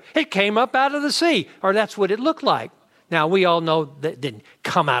there. It came up out of the sea, or that's what it looked like. Now, we all know that it didn't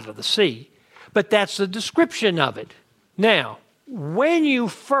come out of the sea, but that's the description of it. Now, when you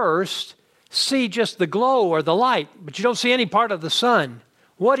first see just the glow or the light, but you don't see any part of the sun,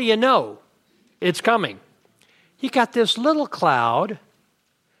 what do you know? It's coming. You got this little cloud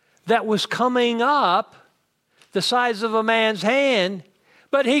that was coming up the size of a man's hand,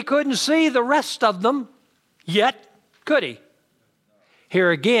 but he couldn't see the rest of them yet, could he?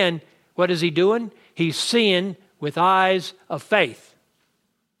 Here again, what is he doing? He's seeing with eyes of faith.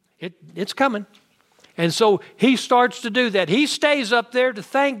 It's coming. And so he starts to do that. He stays up there to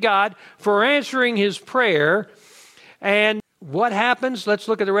thank God for answering his prayer. And what happens? Let's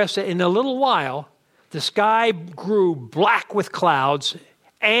look at the rest of it. In a little while, the sky grew black with clouds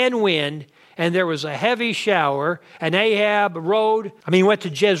and wind, and there was a heavy shower, and Ahab went to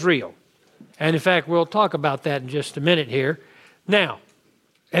Jezreel. And in fact, we'll talk about that in just a minute here. Now,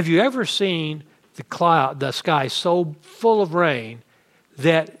 have you ever seen the sky so full of rain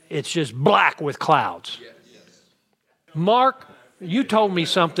that it's just black with clouds? Yes. Mark, you told me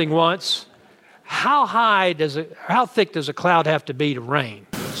something once. How thick does a cloud have to be to rain?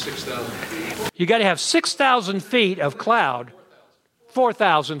 6,000 feet. You got to have 6,000 feet of cloud,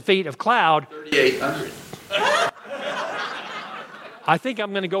 4,000 feet of cloud. 3,800. I think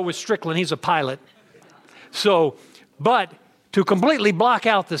I'm going to go with Strickland. He's a pilot. But to completely block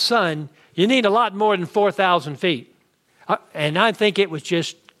out the sun, you need a lot more than 4,000 feet. And I think it was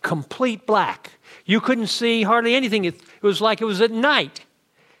just complete black. You couldn't see hardly anything. It was like it was at night.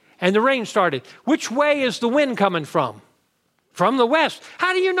 And the rain started. Which way is the wind coming from? From the west.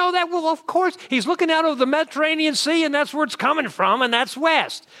 How do you know that? Well, of course, he's looking out over the Mediterranean Sea, and that's where it's coming from, and that's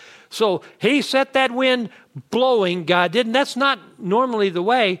west. So he set that wind blowing. God did, and that's not normally the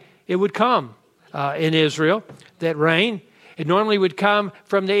way it would come in Israel, that rain. It normally would come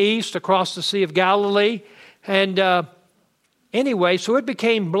from the east across the Sea of Galilee. And anyway, so it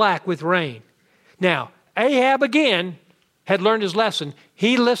became black with rain. Now, Ahab again had learned his lesson.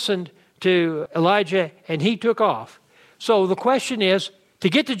 He listened to Elijah and he took off. So the question is, to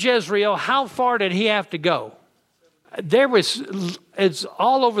get to Jezreel, how far did he have to go? It's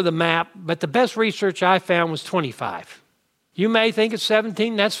all over the map, but the best research I found was 25. You may think it's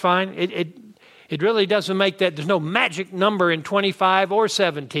 17, that's fine. It really doesn't make that. There's no magic number in 25 or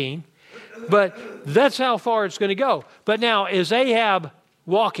 17, but that's how far it's going to go. But now, is Ahab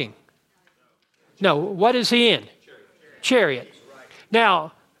walking? No. What is he in? Chariot.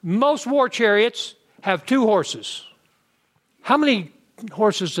 Now, most war chariots have 2 horses. How many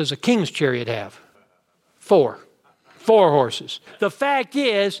horses does a king's chariot have? 4. 4 horses. The fact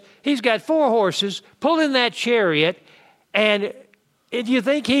is, he's got 4 horses pulling that chariot, and do you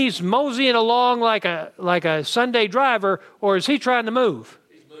think he's moseying along like a Sunday driver, or is he trying to move?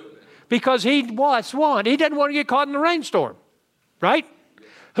 He's moving. Because he doesn't want to get caught in the rainstorm, right?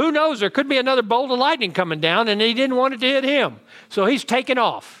 Who knows? There could be another bolt of lightning coming down, and he didn't want it to hit him. So he's taking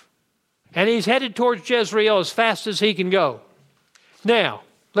off, and he's headed towards Jezreel as fast as he can go. Now,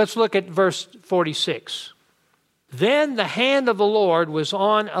 let's look at verse 46. Then the hand of the Lord was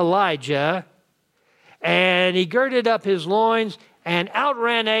on Elijah, and he girded up his loins and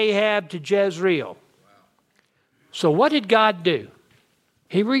outran Ahab to Jezreel. So what did God do?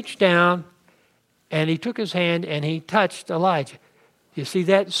 He reached down, and he took his hand, and he touched Elijah. You see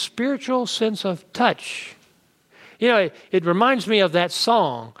that spiritual sense of touch? You know, it reminds me of that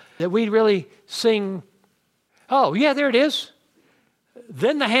song that we really sing. Oh, yeah, there it is.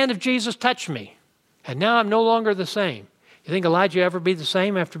 Then the hand of Jesus touched me, and now I'm no longer the same. You think Elijah ever be the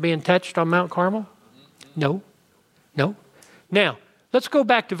same after being touched on Mount Carmel? No. Now, let's go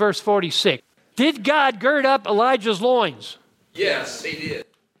back to verse 46. Did God gird up Elijah's loins? Yes, he did.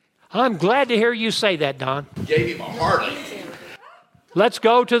 I'm glad to hear you say that, Don. Gave him a hearty. Let's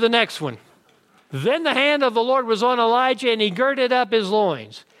go to the next one. Then the hand of the Lord was on Elijah, and he girded up his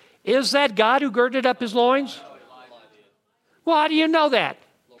loins. Is that God who girded up his loins? Well, how do you know that?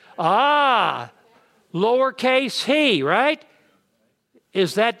 Lowercase he, right?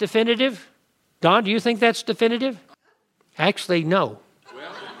 Is that definitive? Don, do you think that's definitive? Actually, no.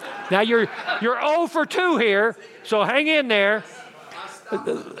 Now you're 0 for 2 here, so hang in there.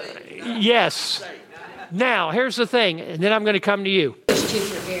 Yes. Now, here's the thing, and then I'm going to come to you.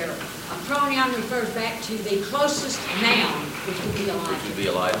 Ginger hair. pronoun refers back to the closest noun, which would be Elijah. To be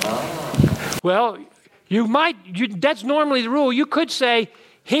alive. Well, that's normally the rule. You could say,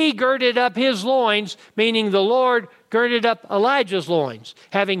 he girded up his loins, meaning the Lord girded up Elijah's loins,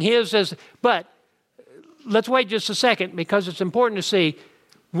 having his as, but let's wait just a second because it's important to see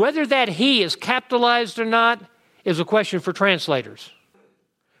whether that he is capitalized or not is a question for translators.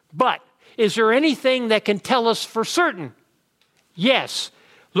 But is there anything that can tell us for certain? Yes.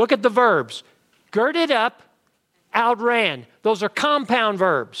 Look at the verbs. Girded up, outran. Those are compound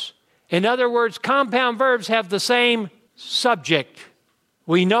verbs. In other words, compound verbs have the same subject.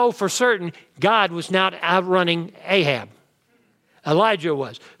 We know for certain God was not outrunning Ahab. Elijah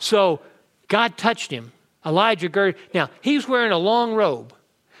was. So God touched him. Elijah girded. Now, he's wearing a long robe.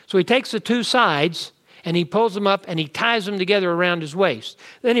 So he takes the two sides and he pulls them up and he ties them together around his waist.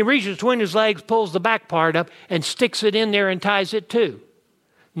 Then he reaches between his legs, pulls the back part up and sticks it in there and ties it too.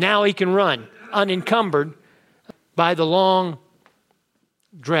 Now he can run unencumbered by the long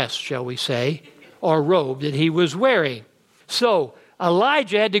dress, shall we say, or robe that he was wearing. So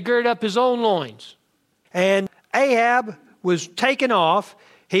Elijah had to gird up his own loins. And Ahab was taken off.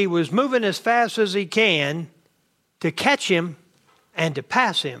 He was moving as fast as he can to catch him and to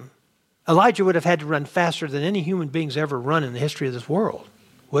pass him. Elijah would have had to run faster than any human beings ever run in the history of this world,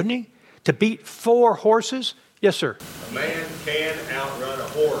 wouldn't he? To beat 4 horses? Yes, sir. A man can outrun a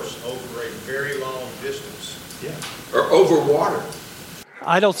horse over a very long distance. Yeah. Or over water.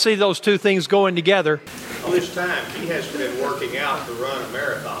 I don't see those two things going together. All this time, he hasn't been working out to run a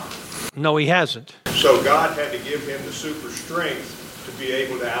marathon. No, he hasn't. So God had to give him the super strength to be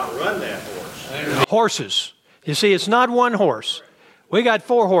able to outrun that horse. Horses. You see, it's not one horse. We got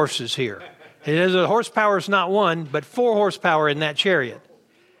 4 horses here. The horsepower is not 1, but 4 horsepower in that chariot.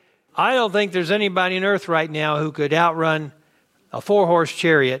 I don't think there's anybody on earth right now who could outrun a 4-horse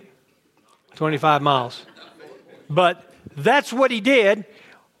chariot 25 miles. But that's what he did.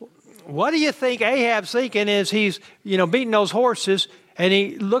 What do you think Ahab's thinking is he's, beating those horses and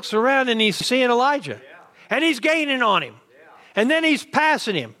he looks around and he's seeing Elijah. And he's gaining on him. And then he's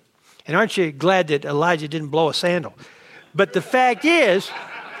passing him. And aren't you glad that Elijah didn't blow a sandal? But the fact is,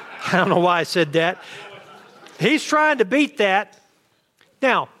 I don't know why I said that. He's trying to beat that.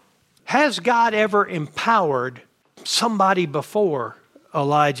 Now, has God ever empowered somebody before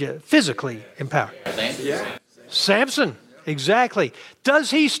Elijah, physically empowered? Yeah. Samson, exactly.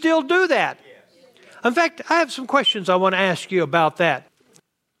 Does he still do that? In fact, I have some questions I want to ask you about that.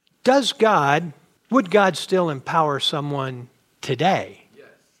 Would God still empower someone today?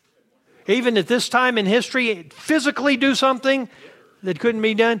 Even at this time in history, physically do something that couldn't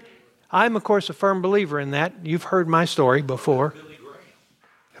be done? I'm, of course, a firm believer in that. You've heard my story before.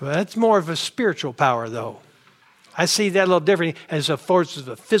 Well, that's more of a spiritual power, though. I see that a little differently as a force of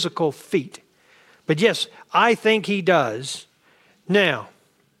a physical feat. But yes, I think he does. Now,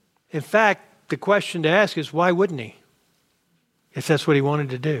 in fact, the question to ask is, why wouldn't he? If that's what he wanted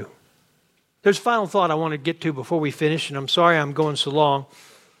to do. There's a final thought I want to get to before we finish, and I'm sorry I'm going so long.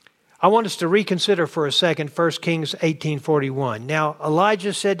 I want us to reconsider for a second 1 Kings 18:41. Now,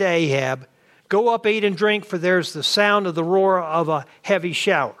 Elijah said to Ahab, "Go up, eat and drink, for there's the sound of the roar of a heavy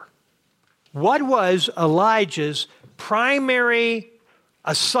shower." What was Elijah's primary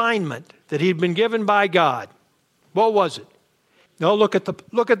assignment that he'd been given by God? What was it? No, look at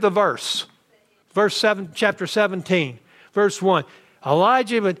the verse. Verse 7, chapter 17, verse 1.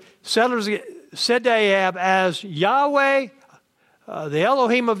 Elijah said to Ahab, "As Yahweh, the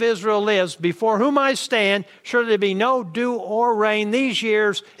Elohim of Israel lives, before whom I stand, surely there be no dew or rain these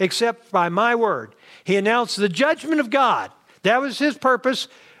years except by my word." He announced the judgment of God. That was his purpose,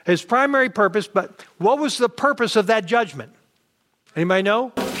 his primary purpose. But what was the purpose of that judgment? Anybody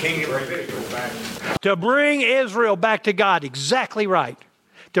know? To bring Israel back to God. Exactly right.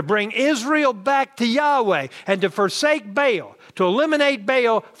 To bring Israel back to Yahweh and to forsake Baal, to eliminate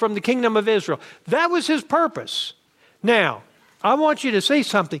Baal from the kingdom of Israel. That was his purpose. Now, I want you to see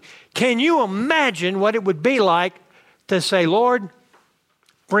something. Can you imagine what it would be like to say, "Lord,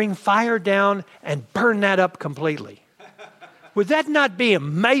 bring fire down and burn that up completely"? Would that not be an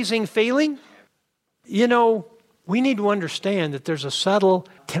amazing feeling? We need to understand that there's a subtle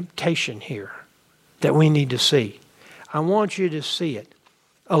temptation here that we need to see. I want you to see it.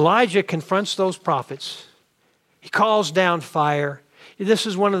 Elijah confronts those prophets. He calls down fire. This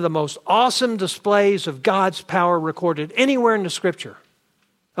is one of the most awesome displays of God's power recorded anywhere in the Scripture.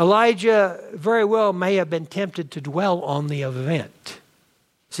 Elijah very well may have been tempted to dwell on the event.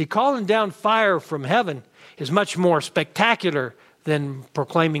 See, calling down fire from heaven is much more spectacular than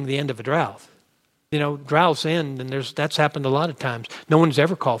proclaiming the end of a drought. You know, droughts end, and that's happened a lot of times. No one's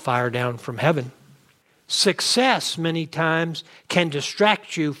ever called fire down from heaven. Success, many times, can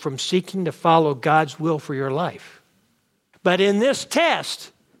distract you from seeking to follow God's will for your life. But in this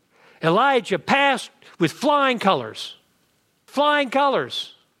test, Elijah passed with flying colors. Flying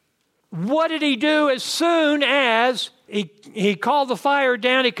colors. What did he do as soon as he called the fire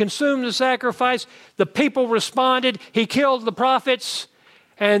down, he consumed the sacrifice, the people responded, he killed the prophets,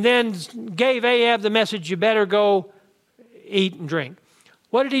 and then gave Ahab the message, you better go eat and drink.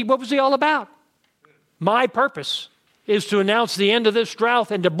 What was he all about? My purpose is to announce the end of this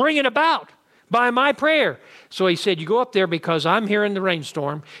drought and to bring it about by my prayer. So he said, you go up there because I'm here in the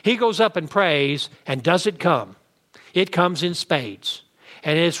rainstorm. He goes up and prays, and does it come? It comes in spades.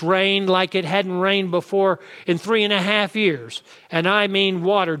 And it's rained like it hadn't rained before in 3.5 years. And I mean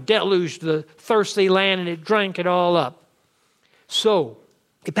water deluged the thirsty land, and it drank it all up. So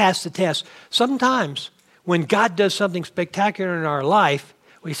he passed the test. Sometimes when God does something spectacular in our life,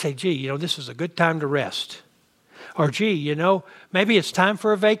 we say, gee, this is a good time to rest. Or gee, maybe it's time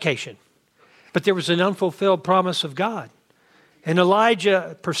for a vacation. But there was an unfulfilled promise of God. And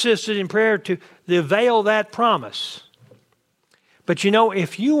Elijah persisted in prayer to avail that promise. But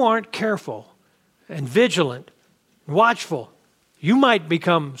if you aren't careful and vigilant, and watchful, you might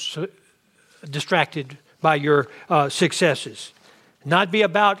become distracted by your successes. Not be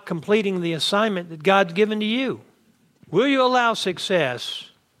about completing the assignment that God's given to you. Will you allow success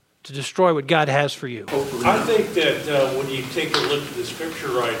to destroy what God has for you? I think that when you take a look at the scripture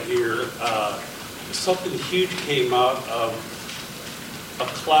right here, something huge came out of a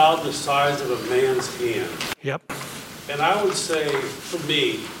cloud the size of a man's hand. Yep. And I would say, for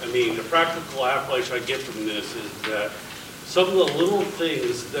me, the practical application I get from this is that some of the little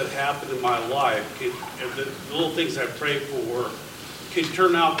things that happen in my life, and the little things I pray for, can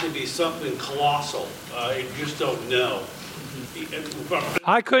turn out to be something colossal. You just don't know.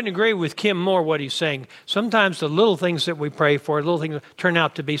 I couldn't agree with Kim more what he's saying. Sometimes the little things that we pray for, little things turn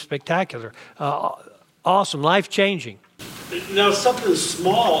out to be spectacular, awesome, life-changing. Now, something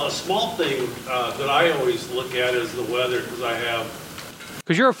small, a small thing that I always look at is the weather,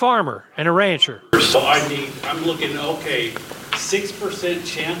 because you're a farmer and a rancher. So I'm looking, 6%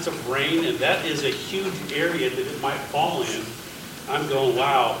 chance of rain, and that is a huge area that it might fall in. I'm going,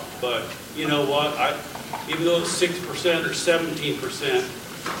 wow, but you know what? Even though it's 6% or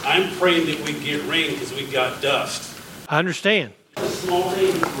 17%, I'm praying that we get rain because we got dust. I understand. A small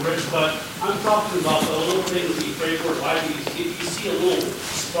thing, Rich, but I'm talking about the little things that you pray for. You see a little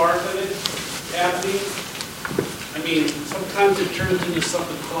spark of it happening. Sometimes it turns into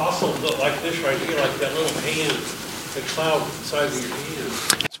something colossal, but like this right here, like that little hand, the cloud inside of your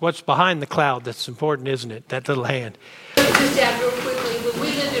hand. It's what's behind the cloud that's important, isn't it? That little hand. Just add real quickly, when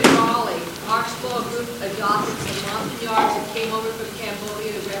we lived in Raleigh, our small group adopted some Montagnards that came over from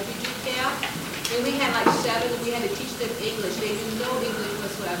Cambodia, a refugee camp. And we had like 7, and we had to teach them English. They knew no English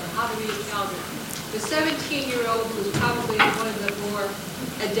whatsoever, how to read a calendar. The 17-year-old was probably one of the more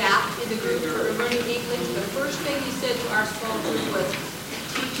adept in the group for learning English. The first thing he said to our small group was,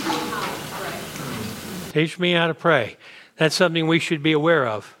 teach me how to pray. Teach me how to pray. That's something we should be aware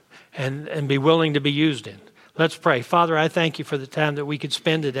of and be willing to be used in. Let's pray. Father, I thank you for the time that we could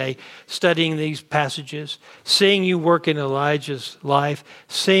spend today studying these passages, seeing you work in Elijah's life,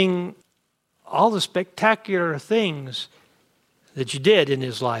 seeing all the spectacular things that you did in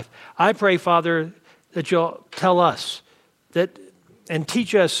his life. I pray, Father, that you'll tell us that and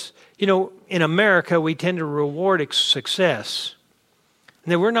teach us, in America we tend to reward success.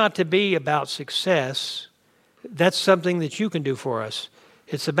 And that we're not to be about success. That's something that you can do for us.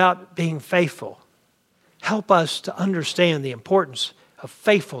 It's about being faithful. Help us to understand the importance of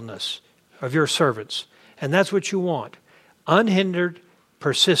faithfulness of your servants. And that's what you want. Unhindered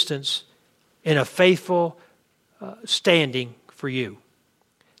persistence in a faithful standing for you.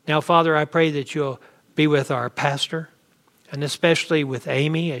 Now, Father, I pray that you'll be with our pastor, and especially with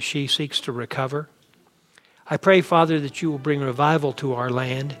Amy as she seeks to recover. I pray, Father, that you will bring revival to our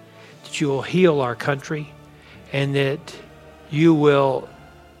land, that you will heal our country, and that you will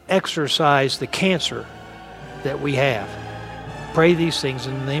exorcise the cancer that we have. Pray these things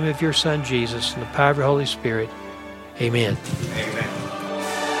in the name of your Son, Jesus, and the power of your Holy Spirit. Amen. Amen.